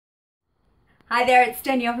Hi there, it's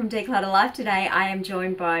Danielle from Declutter Life. Today I am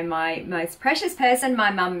joined by my most precious person, my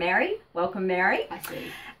mum Mary. Welcome, Mary. I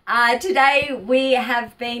see. Today we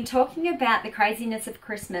have been talking about the craziness of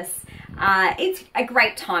Christmas. It's a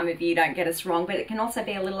great time of year, don't get us wrong, but it can also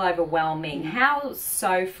be a little overwhelming. How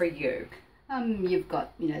so for you? You've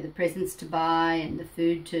got, the presents to buy and the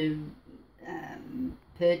food to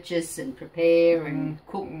purchase and prepare and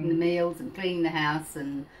cook the meals and clean the house,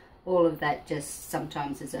 and all of that just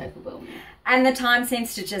sometimes is overwhelming. And the time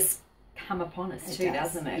seems to just come upon us too,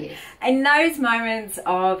 doesn't it? Yes. In those moments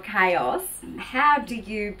of chaos, how do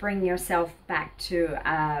you bring yourself back to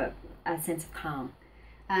a sense of calm?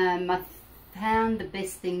 I found the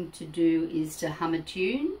best thing to do is to hum a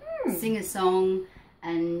tune, sing a song,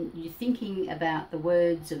 and you're thinking about the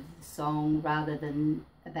words of the song rather than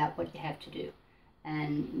about what you have to do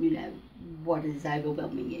and, what is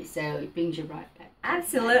overwhelming you. So it brings you right back.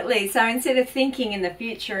 Absolutely. So instead of thinking in the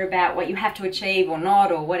future about what you have to achieve or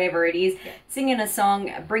not or whatever it is, singing a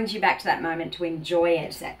song brings you back to that moment to enjoy it.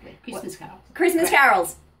 Exactly. Christmas carols. Christmas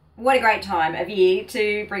carols. What a great time of year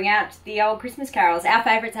to bring out the old Christmas carols. Our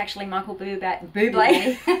favourite's actually Michael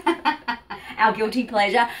Bublé. Our guilty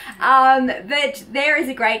pleasure. But there is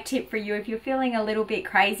a great tip for you if you're feeling a little bit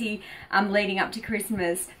crazy leading up to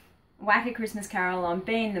Christmas. Whack a Christmas carol on,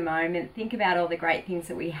 be in the moment, think about all the great things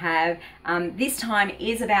that we have. This time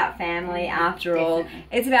is about family after all.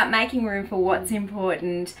 It's about making room for what's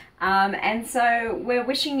important. And so we're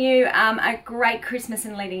wishing you a great Christmas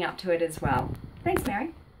and leading up to it as well. Thanks,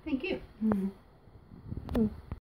 Mary. Thank you.